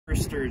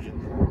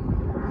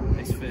Sturgeon.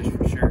 Nice fish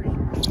for sure.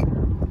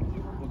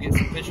 We'll get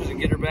some pictures and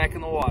get her back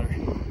in the water.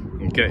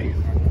 Okay.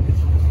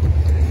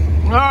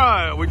 All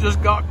right, we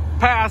just got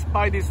passed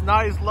by this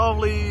nice,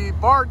 lovely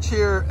barge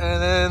here,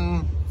 and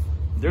then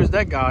there's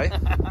that guy,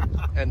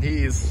 and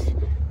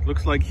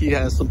looks like he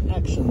has some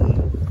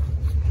action.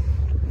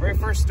 Very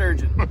first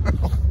sturgeon.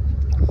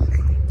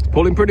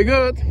 Pulling pretty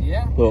good.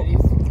 Yeah. So,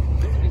 he's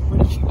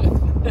pretty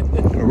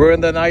good. we're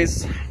in the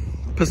nice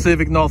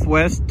Pacific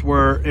Northwest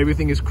where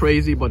everything is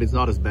crazy, but it's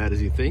not as bad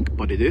as you think,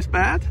 but it is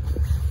bad.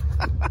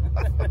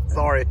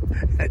 Sorry,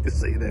 I had to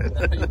say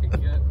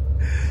that.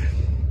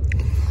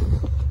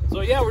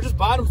 So yeah, we're just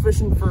bottom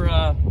fishing for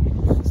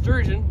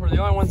sturgeon. We're the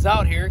only ones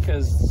out here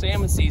because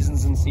salmon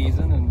season's in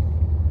season, and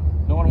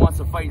no one wants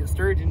to fight a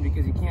sturgeon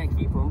because you can't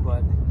keep them.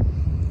 But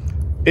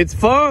it's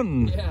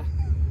fun. Yeah.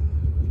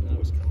 That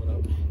was coming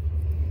up.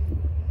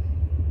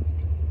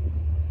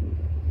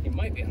 He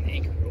might be on the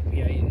anchor rope.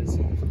 Yeah, he is.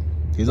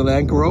 He's on the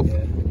anchor rope. Yeah, I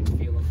can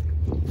feel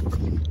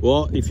him.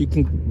 Well, if you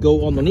can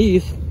go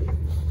underneath,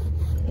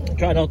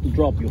 try not to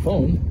drop your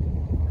phone.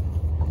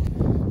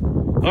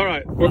 All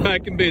right, we're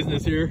back in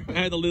business here. I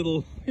had a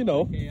little, you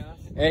know, Chaos.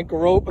 Anchor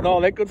rope and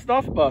all that good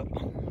stuff, but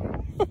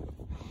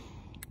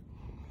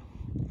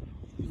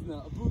He's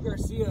a Blue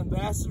Garcia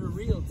ambassador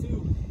reel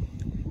too.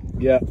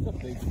 yeah.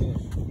 Big fish.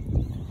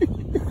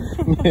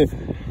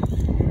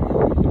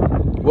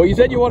 Well, you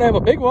said you want to have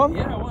a big one.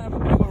 Yeah, I want to have a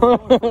big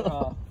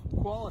one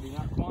for quality,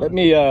 not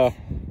quantity. Let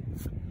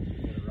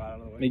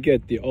me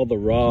get the other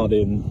rod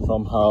in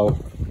somehow.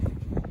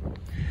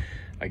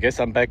 I guess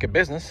I'm back in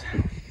business.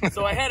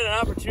 So I had an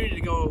opportunity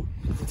to go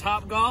to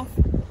Top Golf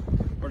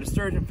or to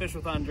sturgeon fish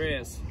with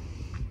Andreas.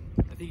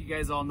 I think you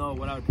guys all know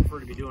what I would prefer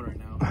to be doing right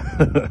now.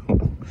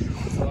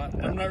 So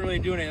I'm not really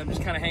doing it. I'm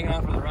just kind of hanging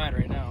out for the ride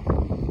right now.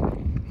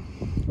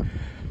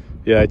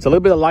 Yeah, it's a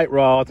little bit of light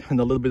rod and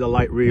a little bit of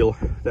light reel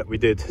that we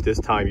did this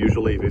time.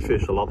 Usually we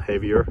fish a lot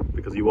heavier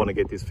because you want to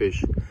get these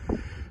fish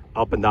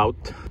up and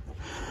out.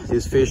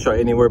 These fish are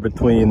anywhere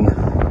between,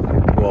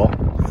 well,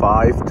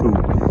 5 to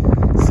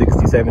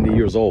 60, 70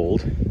 years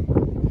old.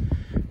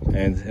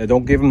 And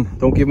don't give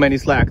them any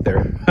slack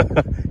there.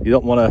 You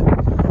don't want to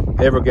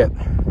ever get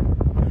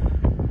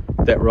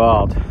that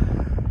rod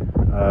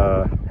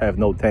have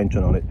no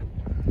tension on it.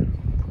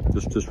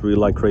 Just really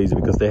like crazy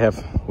because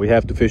we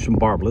have to fish them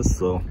barbless,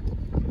 so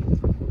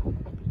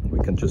we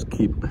can just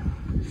keep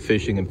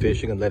fishing and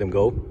fishing and let them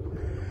go.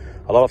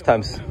 A lot of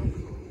times,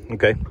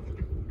 okay.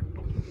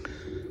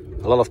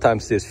 A lot of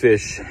times these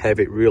fish have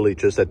it really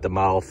just at the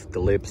mouth, the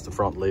lips, the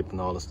front lip, and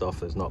all the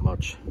stuff. There's not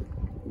much.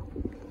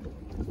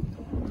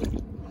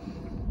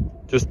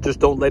 Just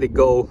don't let it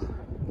go.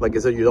 Like I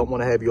said, you don't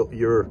want to have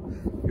your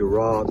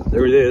rod.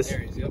 There it is.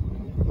 There it is, yep.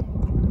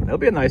 That'll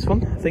be a nice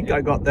one. I think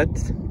I got that.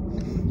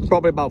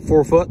 Probably about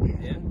 4 foot.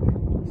 Yeah.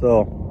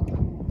 So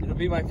It'll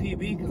be my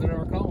PB because I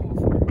never caught one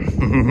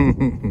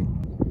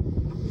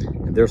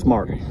before. they're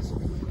smart.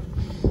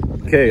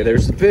 Okay,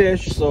 there's the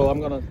fish. So I'm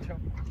gonna.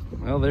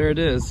 Well, there it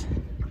is.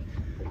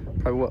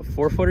 Probably what,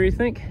 4 footer you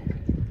think?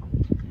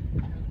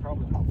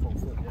 Probably about 4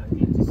 foot. Yeah, I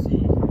need to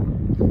see.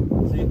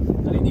 See, I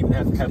didn't even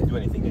have to do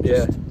anything. It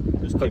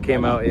just It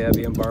came out, yeah,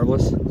 being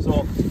barbless.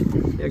 So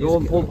Yeah, go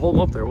hold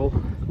him up there. Well,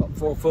 about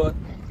 4 foot.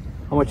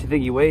 how much you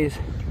think he weighs?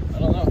 I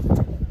don't know.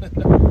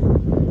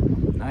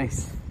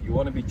 Nice. You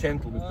want to be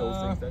gentle with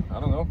those things. That,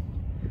 I don't know.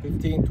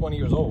 15, 20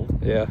 years old.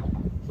 Yeah.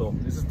 So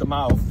this is the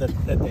mouth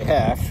that they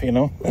have, you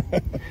know.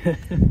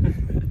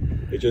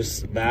 They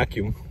just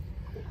vacuum.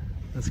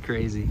 That's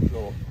crazy.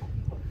 So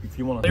if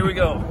you want to. There we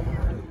go.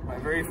 My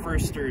very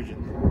first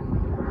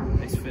sturgeon.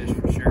 Nice fish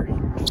for sure.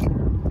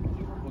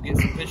 We'll get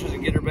some pictures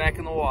and get her back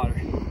in the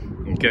water.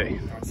 Okay.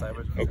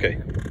 Okay.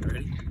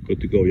 Ready?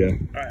 Good to go, yeah.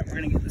 All right, we're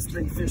gonna get this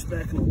big fish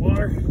back in the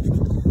water.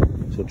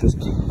 So just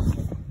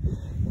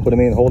put him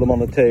in, hold him on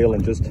the tail,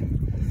 and just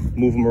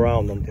move him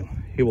around until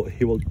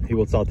he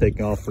will start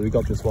taking off. So we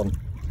got this one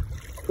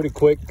pretty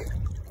quick,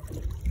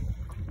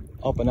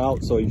 up and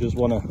out. So you just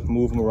want to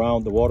move him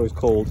around. The water is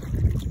cold.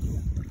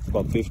 It's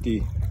about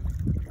 50,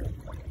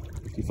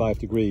 55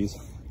 degrees.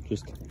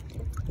 Just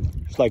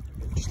like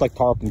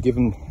tarpon, give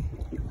him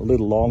a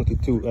little long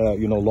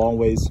long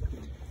ways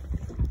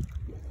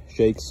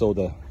shakes so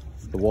the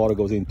water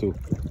goes into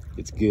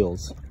its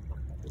gills.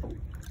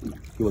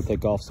 He will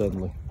take off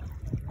suddenly.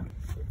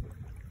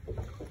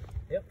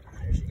 Yep,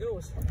 there she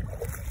goes.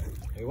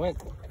 There he went.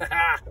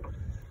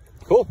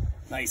 Cool.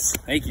 Nice.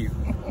 Thank you.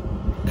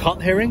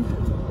 Cut herring?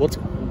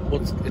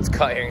 It's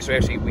cut herring, so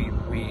actually we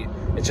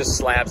it's just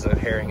slabs of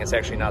herring. It's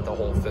actually not the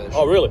whole fish.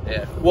 Oh, really?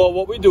 Yeah. Well,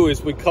 what we do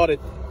is we cut it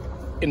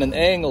in an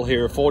angle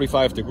here,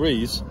 45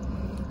 degrees,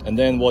 and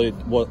then what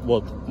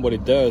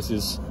it does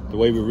is the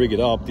way we rig it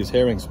up, these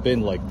herrings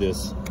spin like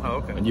this. Oh,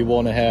 okay. And you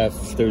want to have,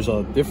 there's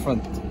a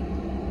different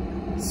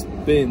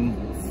spin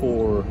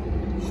for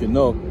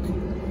Chinook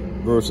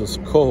versus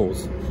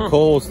cohos.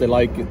 Cohos, they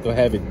like it to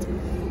have it,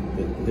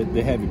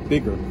 they have a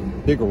bigger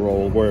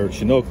roll, where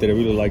Chinook, they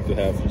really like to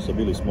have just a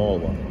really small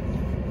one.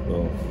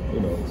 So, you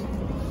know,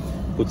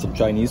 put some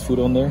Chinese food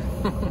on there.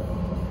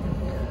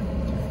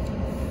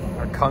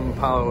 Our Kung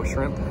Pao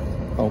shrimp.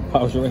 Oh,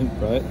 Pao shrimp,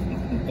 right?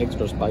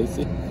 Extra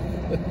spicy.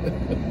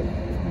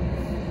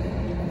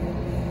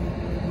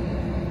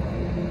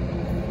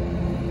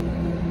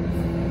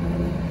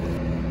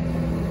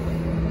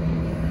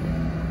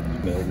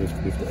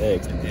 With the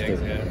eggs, because The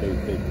eggs, yeah.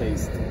 they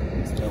taste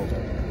and smell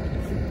better.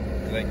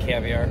 Is that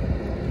caviar?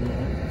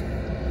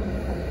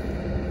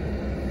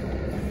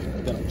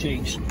 Gotta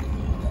change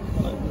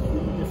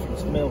different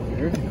smell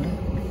here.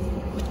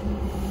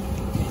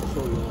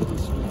 Show you all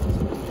these smells.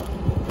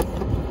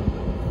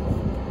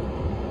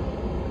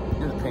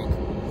 Do the pink.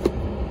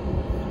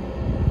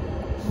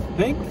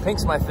 Pink?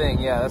 Pink's my thing.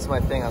 Yeah, that's my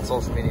thing on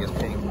social media is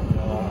pink.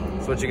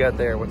 So what you got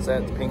there? What's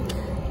that? It's pink?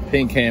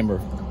 Pink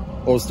hammer.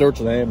 Or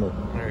sturgeon hammer.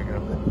 There you go.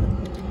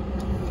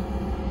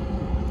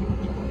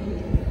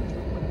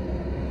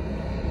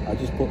 I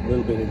just put a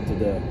little bit into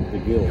the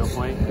gills. Gill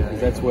plate? Yeah. Because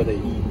that's where they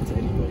eat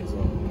anyway, so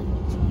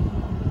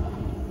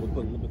we'll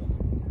put a little bit on.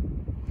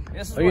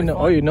 This is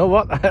Oh, you know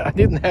what? I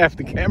didn't have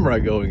the camera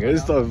going.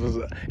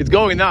 It's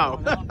going now.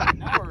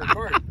 Now we're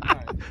recording. All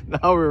right.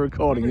 Now we're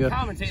recording, We've been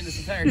yeah. commentating this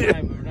entire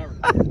time, but we're not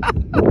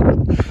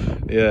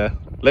recording. Yeah.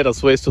 Let us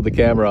switch to the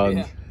camera and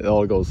Yeah. it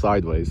all goes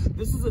sideways.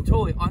 This is a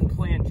totally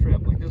unplanned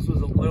trip. Like, this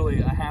was literally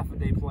a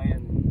half-a-day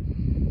plan.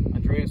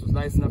 Andreas was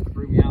nice enough to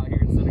bring me out here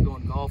instead of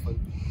going golfing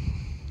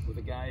with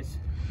the guys.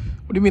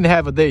 What do you mean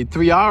half a day?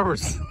 3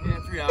 hours? Yeah,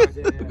 3 hours.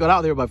 Yeah, We got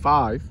out there by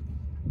 5.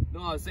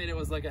 No, I was saying it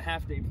was like a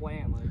half-day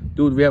plan. Like,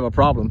 Dude, we have a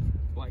problem.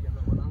 why I got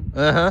that one on?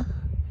 Uh-huh.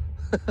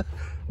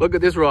 Look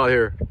at this rod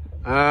here.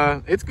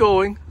 It's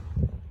going.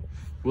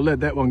 We'll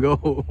let that one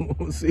go.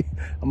 See,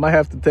 I might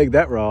have to take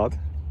that rod.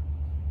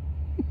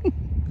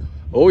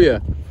 Oh yeah.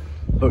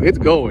 Look, it's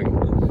going.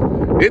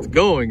 It's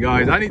going,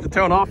 guys. I need to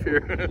turn off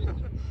here.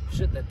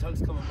 Shit, that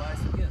tug's coming by us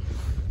again.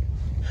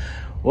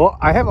 Well,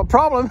 I have a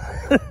problem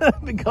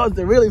because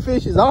the really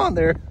fish is on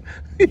there.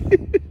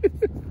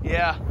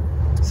 Yeah.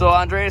 So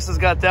Andreas has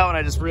got that one.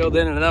 I just reeled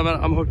in, and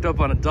I'm hooked up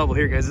on a double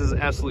here, guys. This is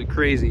absolutely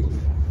crazy. Is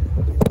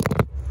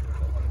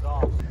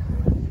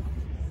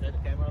that the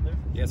camera on there?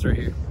 Yeah, it's right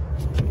here.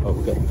 Oh,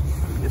 okay.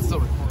 It's still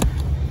recording.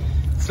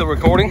 Still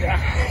recording?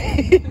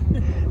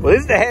 Well,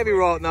 this is the heavy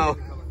rod now.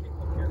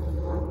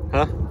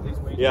 Huh?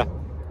 Yeah.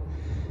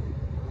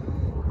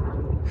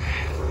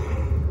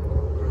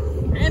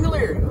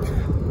 Handler.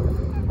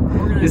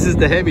 This is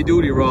the heavy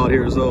duty rod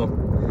here, so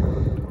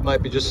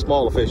might be just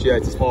smaller fish. Yeah,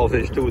 it's a small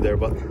fish too there,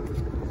 but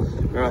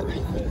all right.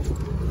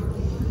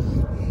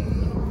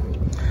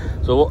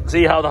 So we'll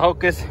see how the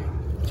hook is.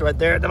 It's right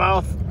there at the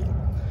mouth,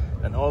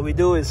 and all we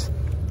do is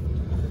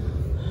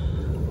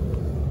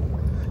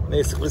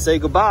basically say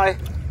goodbye.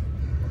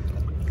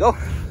 Go.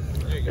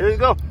 There you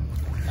go.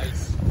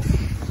 Nice.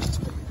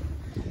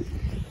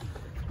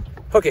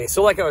 Okay,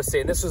 so like I was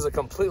saying, this was a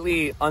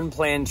completely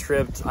unplanned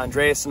trip.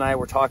 Andreas and I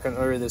were talking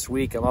earlier this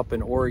week. I'm up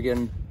in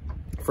Oregon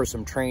for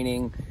some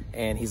training,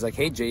 and he's like,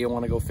 "Hey Jay, you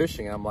want to go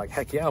fishing?" And I'm like,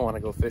 "Heck yeah, I want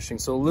to go fishing."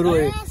 So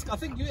literally, I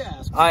think you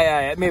asked.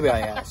 maybe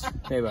I asked,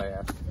 maybe I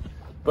asked.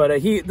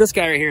 But this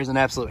guy right here is an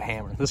absolute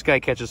hammer. This guy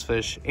catches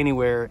fish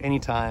anywhere,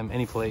 anytime,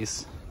 any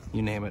place,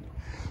 you name it.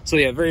 So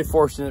yeah, very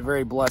fortunate,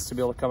 very blessed to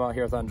be able to come out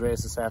here with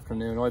Andreas this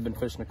afternoon. Only been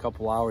fishing a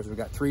couple hours. We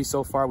got 3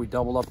 so far. We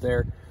doubled up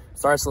there.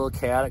 Sorry, it's a little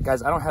chaotic.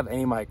 Guys, I don't have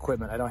any of my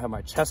equipment. I don't have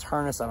my chest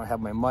harness. I don't have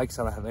my mics.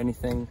 I don't have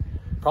anything.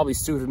 Probably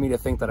stupid of me to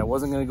think that I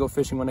wasn't going to go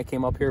fishing when I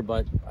came up here,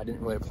 but I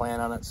didn't really plan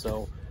on it.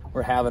 So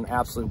we're having an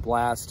absolute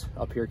blast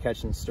up here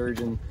catching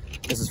sturgeon.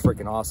 This is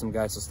freaking awesome,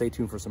 guys. So stay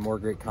tuned for some more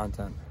great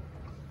content.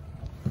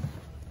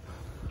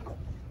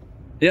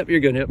 Yep, you're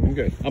good. Yep, I'm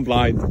good. I'm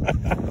blind.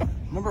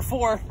 Number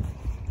 4.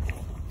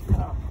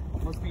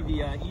 Must be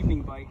the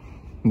evening bite.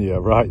 Yeah,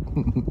 right.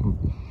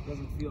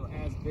 Doesn't feel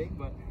as big,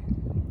 but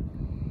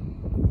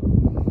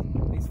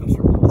these fish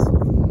are awesome.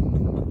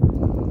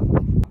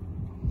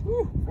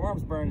 Woo,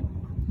 forearm's burning.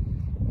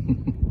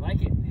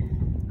 Like it.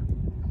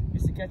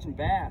 Used to catching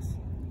bass.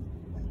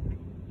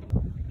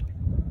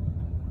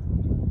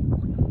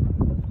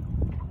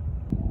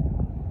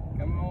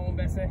 Come on,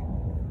 Bessie.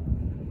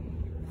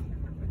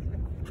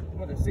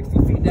 What, they're 60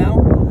 feet down?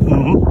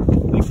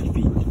 Mm-hmm. 60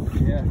 feet.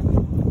 Yeah.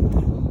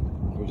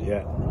 Where's he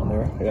at? On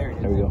there? Yeah,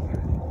 there we go.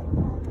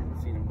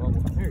 Seen him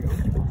bubble. There you go.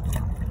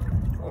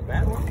 Not a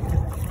bad one.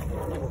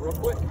 Real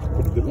quick.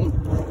 Good one.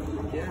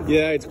 Yeah.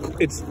 Yeah,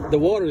 it's the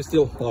water is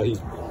still. Oh, he's.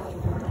 I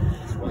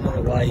don't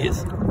know why he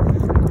is.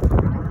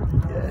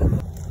 Yeah.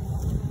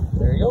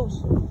 There he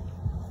goes.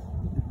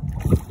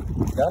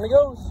 Down he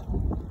goes.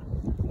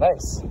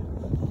 Nice.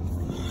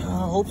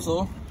 I hope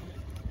so.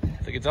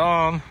 I think it's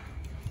on.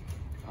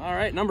 All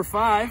right, number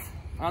 5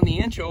 on the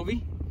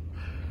anchovy.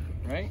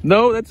 Right?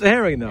 No, that's a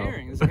herring now.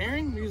 Herring. Is it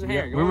herring? We use a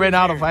herring. We ran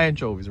out of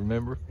anchovies,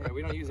 remember? Yeah,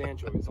 we don't use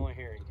anchovies. It's only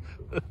herring.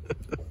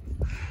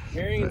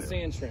 Herring and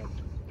sand shrimp.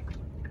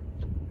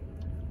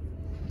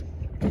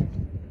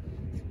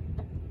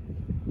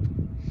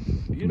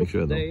 Beautiful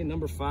sure, day,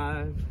 number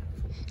 5.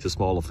 It's a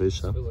smaller fish,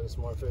 huh? Feels like a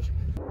small fish.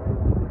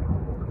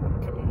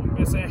 Come on,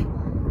 Missy.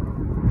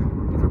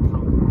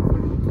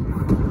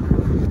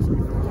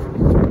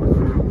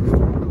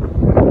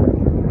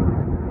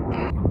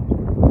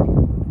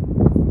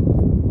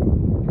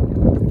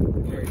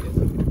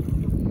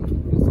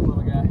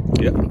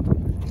 Yeah.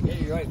 Yeah,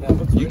 you're right. That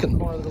looks You right can- in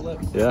the corner of the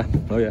lips. Yeah.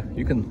 Oh yeah.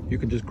 You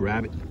can just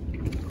grab it.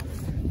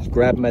 Just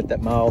grab them at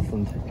that mouth,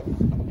 and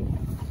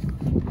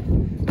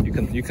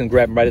you can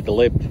grab them right at the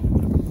lip.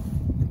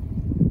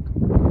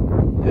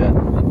 Yeah.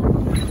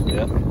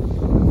 Yeah.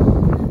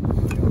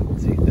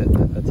 See,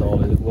 that's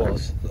all it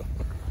was.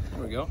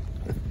 There we go.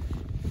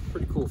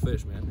 Pretty cool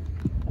fish, man.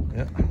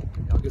 Yeah.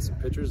 I'll get some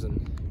pictures and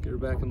get her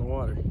back in the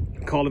water.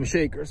 Call them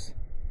shakers.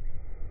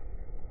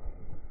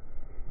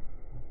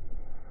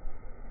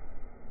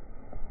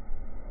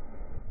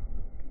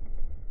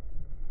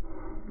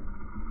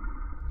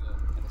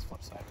 And this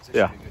flip side.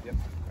 Yeah. Should be good. Yep.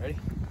 Ready?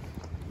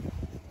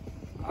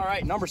 All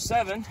right, number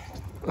 7.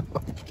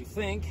 We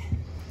think.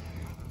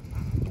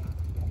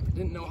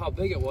 Didn't know how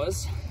big it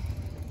was.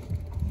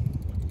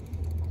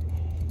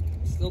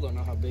 Still don't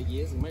know how big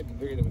he is. He might be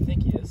bigger than we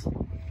think he is. Got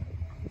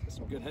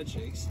some good head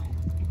shakes.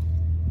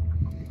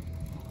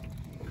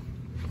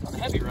 On a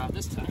heavy rod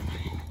this time.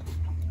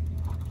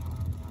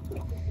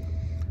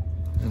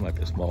 It might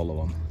be a smaller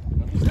one.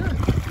 Sure.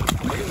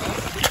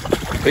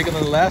 Bigger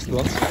than the last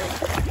one.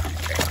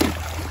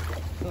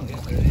 Oh, yeah,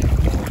 there it is.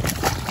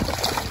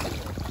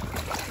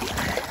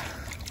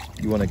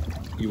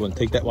 You wanna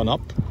take that one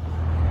up?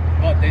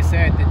 But they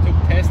said they took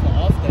Tesla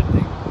off that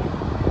thing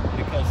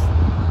because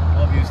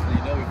obviously,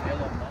 you know, with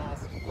Elon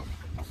Musk.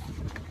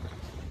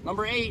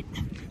 Number 8.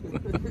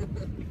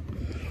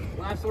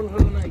 Last one for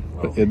the night.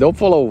 Oh. Yeah, don't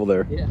fall over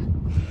there. Yeah.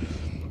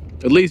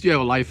 At least you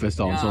have a life vest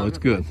on, Yeah, so I've it's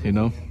got good, my you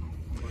know. Yeah.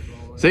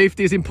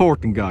 Safety is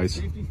important, guys.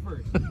 Safety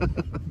first.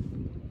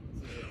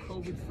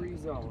 COVID-free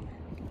zone.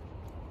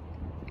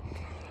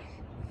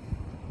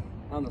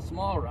 On the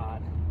small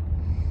rod,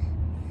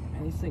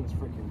 man, these things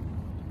freaking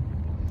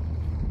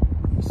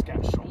just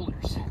got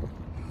shoulders.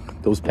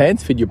 Those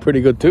pants fit you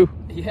pretty good too.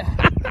 Yeah.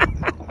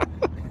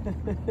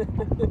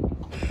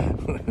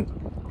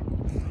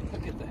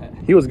 Look at that.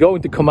 He was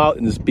going to come out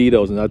in the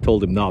Speedos and I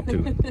told him not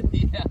to.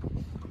 Yeah.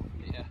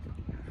 Yeah.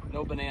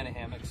 No banana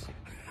hammocks.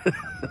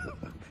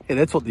 Hey,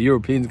 that's what the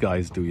European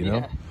guys do, you know?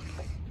 Yeah.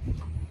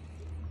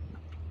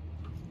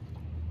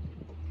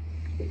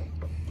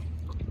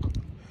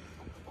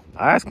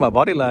 I asked my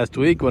buddy last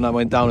week when I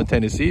went down to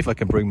Tennessee if I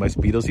can bring my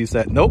Speedos. He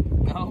said, nope.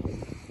 No.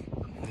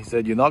 He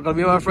said, you're not going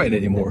to be my friend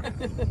anymore.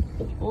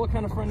 Well, what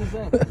kind of friend is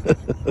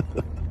that?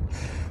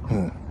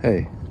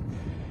 Hey.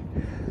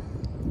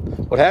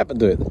 What happened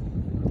to it?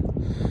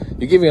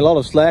 You give me a lot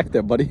of slack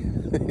there, buddy.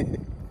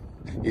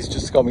 He's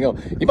just coming up.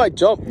 He might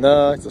jump.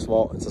 No, it's a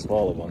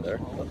smaller one there.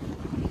 He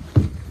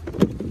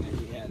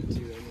had it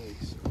too,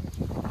 anyways.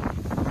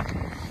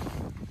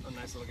 A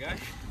nice little guy.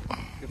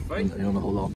 Good fight. You want to hold on?